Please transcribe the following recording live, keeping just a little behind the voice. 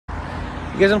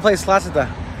You guys wanna play slots at the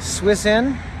Swiss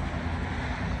Inn?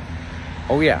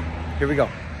 Oh yeah, here we go.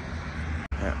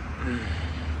 Yeah.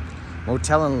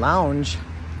 Motel and lounge.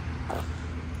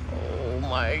 Oh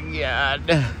my God.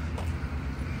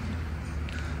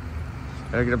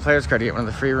 Better get a player's card to get one of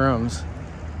the free rooms.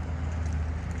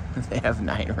 They have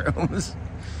 9 rooms.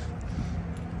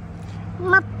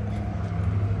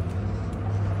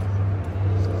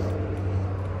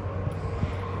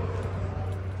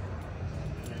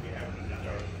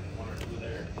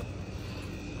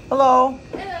 Hello. Hello.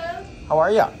 How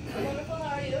are you? Wonderful.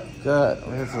 How are you? Good.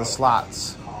 We're here for the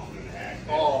slots.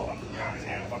 Oh.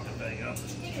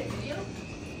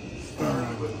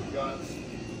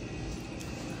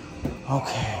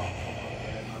 Okay.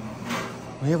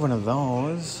 We have one of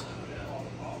those.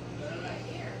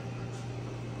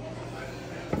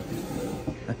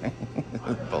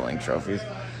 Bowling trophies.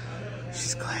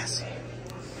 She's classy.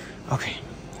 Okay,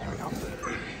 here we go.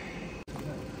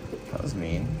 That was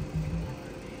mean.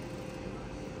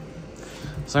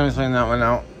 Simon's playing that one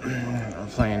out.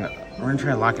 We're gonna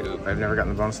try lock it. I've never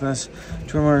gotten the bonus in this.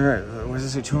 2 or more, what does it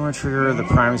say? 2 or more trigger the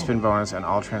prime spin bonus and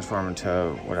I'll transform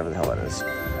into whatever the hell that is.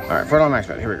 All right, $4 max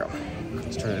bet, here we go.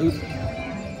 Let's try it. Oop.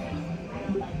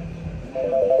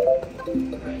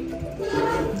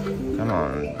 Come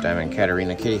on, Diamond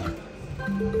Katarina Kitty.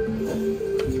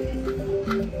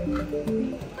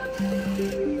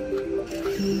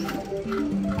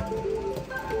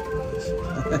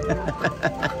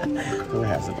 Over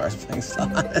half the bars playing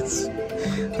slots.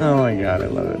 Oh my God, I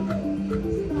love it.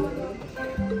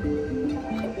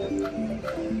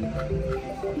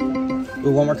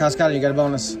 Ooh, one more Cascada, you got a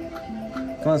bonus.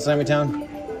 Come on, Slimy Town.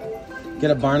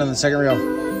 Get a barn on the second reel.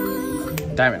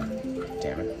 Diamond.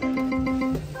 Damn it.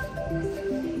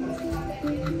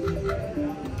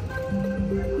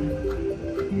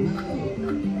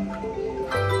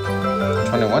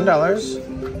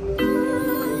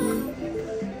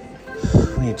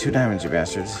 $21. We need 2 diamonds, you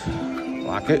bastards.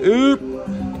 Lock it. Oop!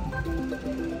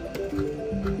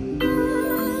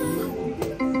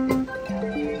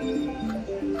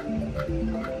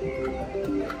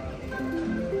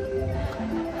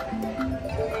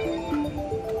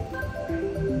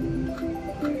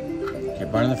 Okay,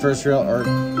 barn in the first reel, or...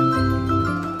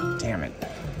 Damn it.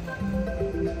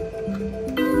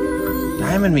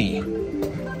 Diamond me.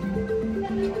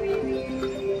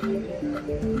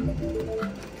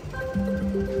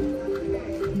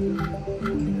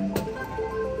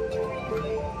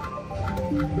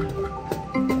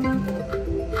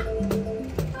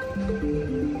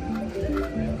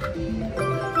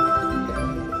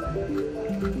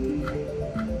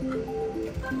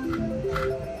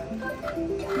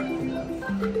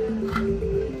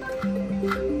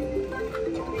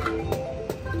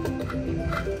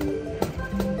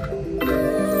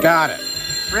 Got it.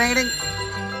 Rating.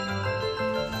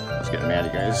 I was getting mad,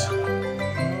 you guys.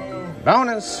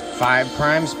 Bonus. 5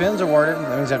 prime spins awarded.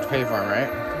 That means I have to pay for them, right?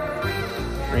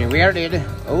 We already did.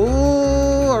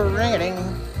 Ooh, ring-a-ding.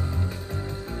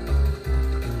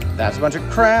 That's a bunch of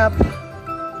crap.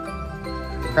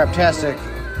 Craptastic.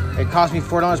 It cost me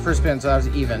 $4 per spin, so that was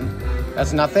even.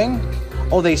 That's nothing.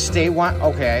 Oh, they stay one.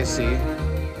 Okay, I see.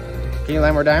 Can you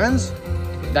land more diamonds?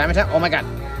 Diamond Town? Oh my God.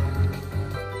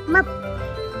 Merp.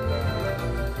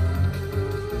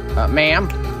 Ma'am,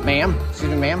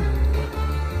 excuse me, ma'am.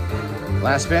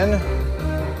 Last spin.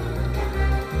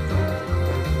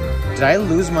 Did I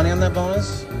lose money on that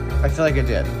bonus? I feel like I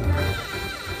did.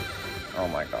 Oh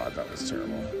my God, that was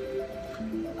terrible.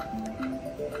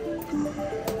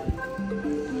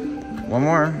 One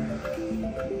more.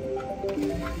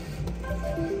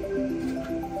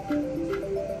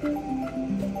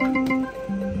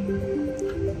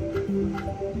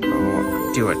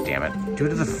 Oh, do it, damn it. Do it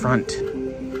to the front.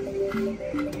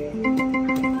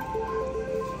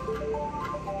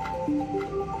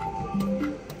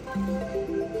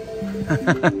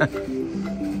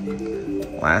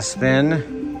 Last spin.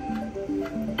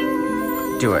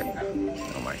 Do it.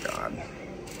 Oh my God.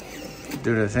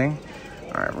 Do the thing.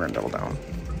 All right, we're gonna double down.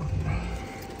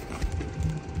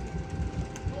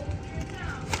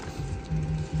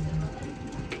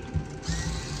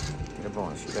 Get a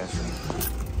bonus, you bastard.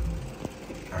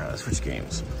 All right, let's switch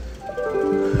games.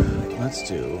 Let's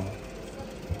do.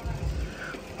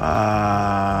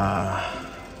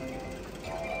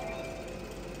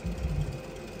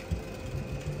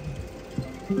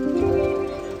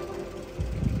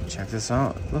 Check this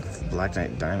out. Look, Black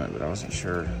Knight Diamond, but I wasn't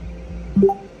sure.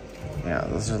 Yeah,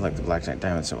 those are like the Black Knight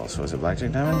Diamond symbols. So is it Black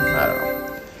Knight Diamond? I don't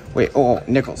know. Wait, oh,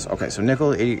 nickels. Okay, so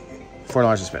nickel,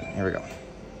 $84 a spin. Here we go.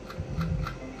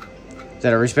 Is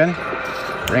that a respin?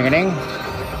 Ring-a-ding.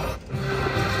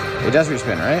 It does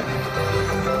respin, right?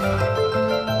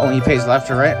 Oh, he pays left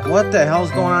or right? What the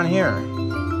hell's going on here?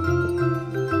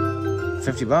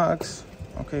 $50.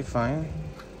 Okay, fine.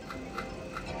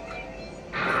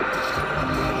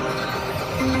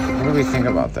 What do we think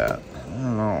about that? I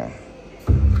don't know.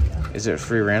 Is it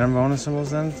free random bonus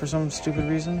symbols then for some stupid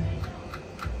reason?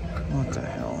 What the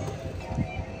hell?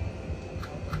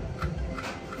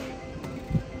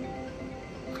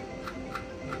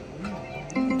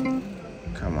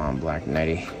 Come on, Black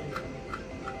Knighty.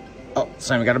 Oh,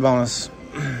 Simon got a bonus.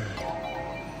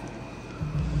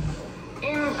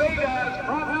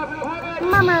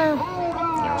 Mama.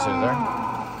 Yeah, sit there.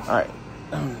 All right.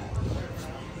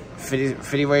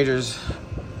 50 wagers.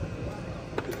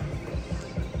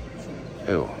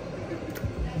 Ew.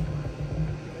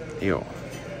 Ew.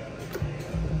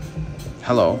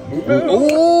 Hello.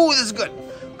 Ooh, this is good.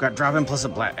 Got drop him plus a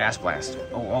ass blast.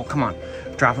 Oh, come on.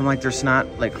 Drop him like there's snot.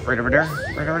 Like right over there.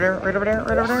 Right over there. Right over there.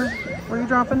 Right over there. Where are you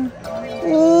dropping?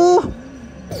 Ooh.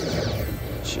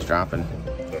 She's dropping.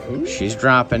 She's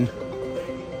dropping.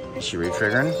 Is she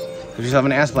re-triggering? Give yourself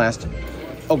an ass blast.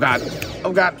 Oh, God.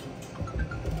 Oh, God.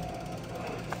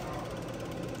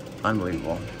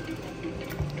 Unbelievable.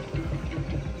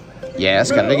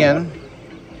 Yes, got it again.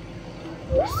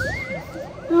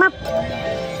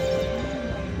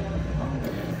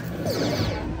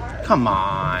 Come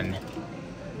on.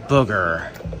 Booger.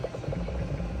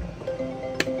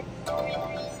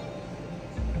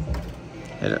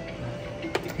 Hit it.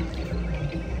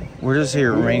 Where does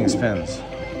your remaining spins?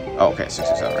 Oh, okay,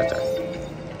 67 right there.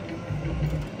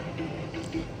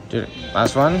 Dude,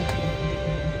 last one.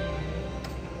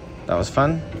 That was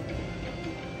fun.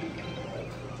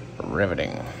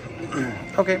 Riveting.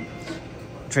 Okay.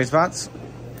 Trade spots.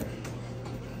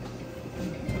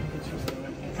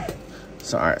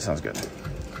 So, alright, sounds good.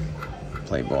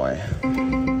 Playboy.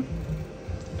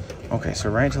 Okay, so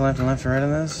right to left and left to right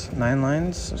on this? 9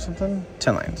 lines or something?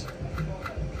 10 lines.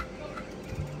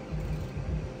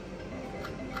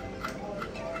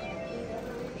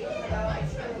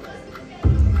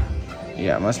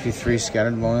 Yeah, it must be 3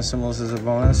 scattered bonus symbols as a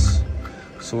bonus.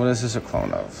 So what is this a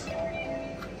clone of?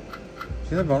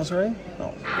 See that bonus already?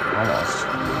 No, almost.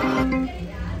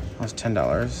 Almost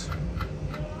 $10.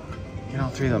 Get all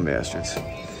 3 of them bastards.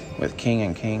 With king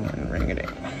and ring-a-ding.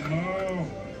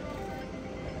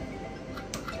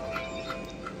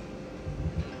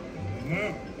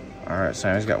 Alright,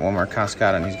 Simon's got one more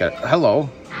Cascada and he's got... Hello?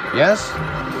 Yes?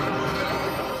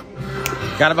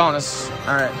 Got a bonus.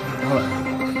 Alright, hold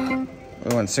on.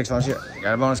 We won $6 here.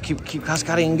 Got a bonus. Keep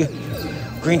Cascading.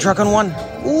 Green truck on 1.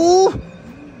 Ooh!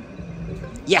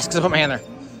 Yes, because I put my hand there.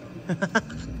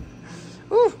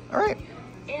 Ooh, alright.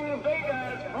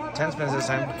 10 spins this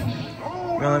time. You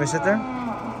want to let me sit there?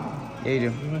 Yeah, you do.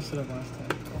 You messed it up last time.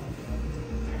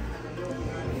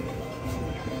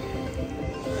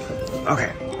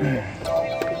 Okay.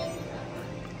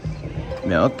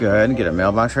 Milk, good. Get a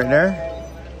mailbox right there.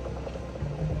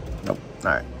 Nope.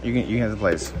 Alright, you can have the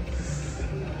place.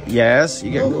 Yes,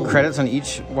 you get credits on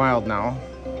each wild now.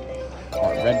 Oh,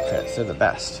 red credits, they're the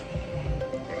best.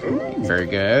 Very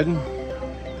good.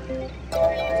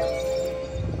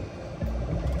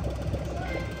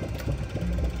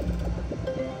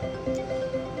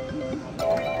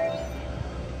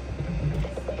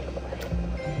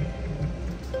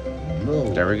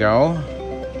 There we go.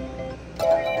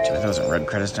 Those are red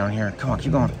credits down here. Come on,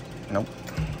 keep going. Nope.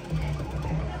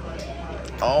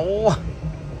 Oh.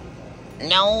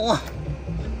 No.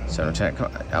 7 10.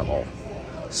 Come on. Oh.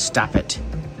 Stop it.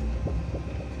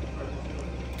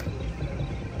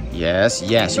 Yes,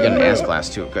 yes. You got an ass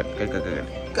blast too. Good. I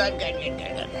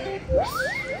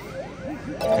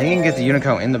think you can get the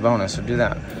Unico in the bonus, so do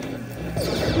that.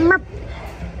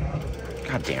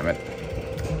 God damn it.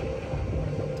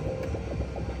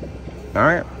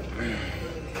 Alright.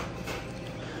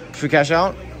 Should we cash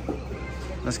out?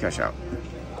 Let's cash out.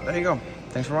 There you go.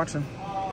 Thanks for watching.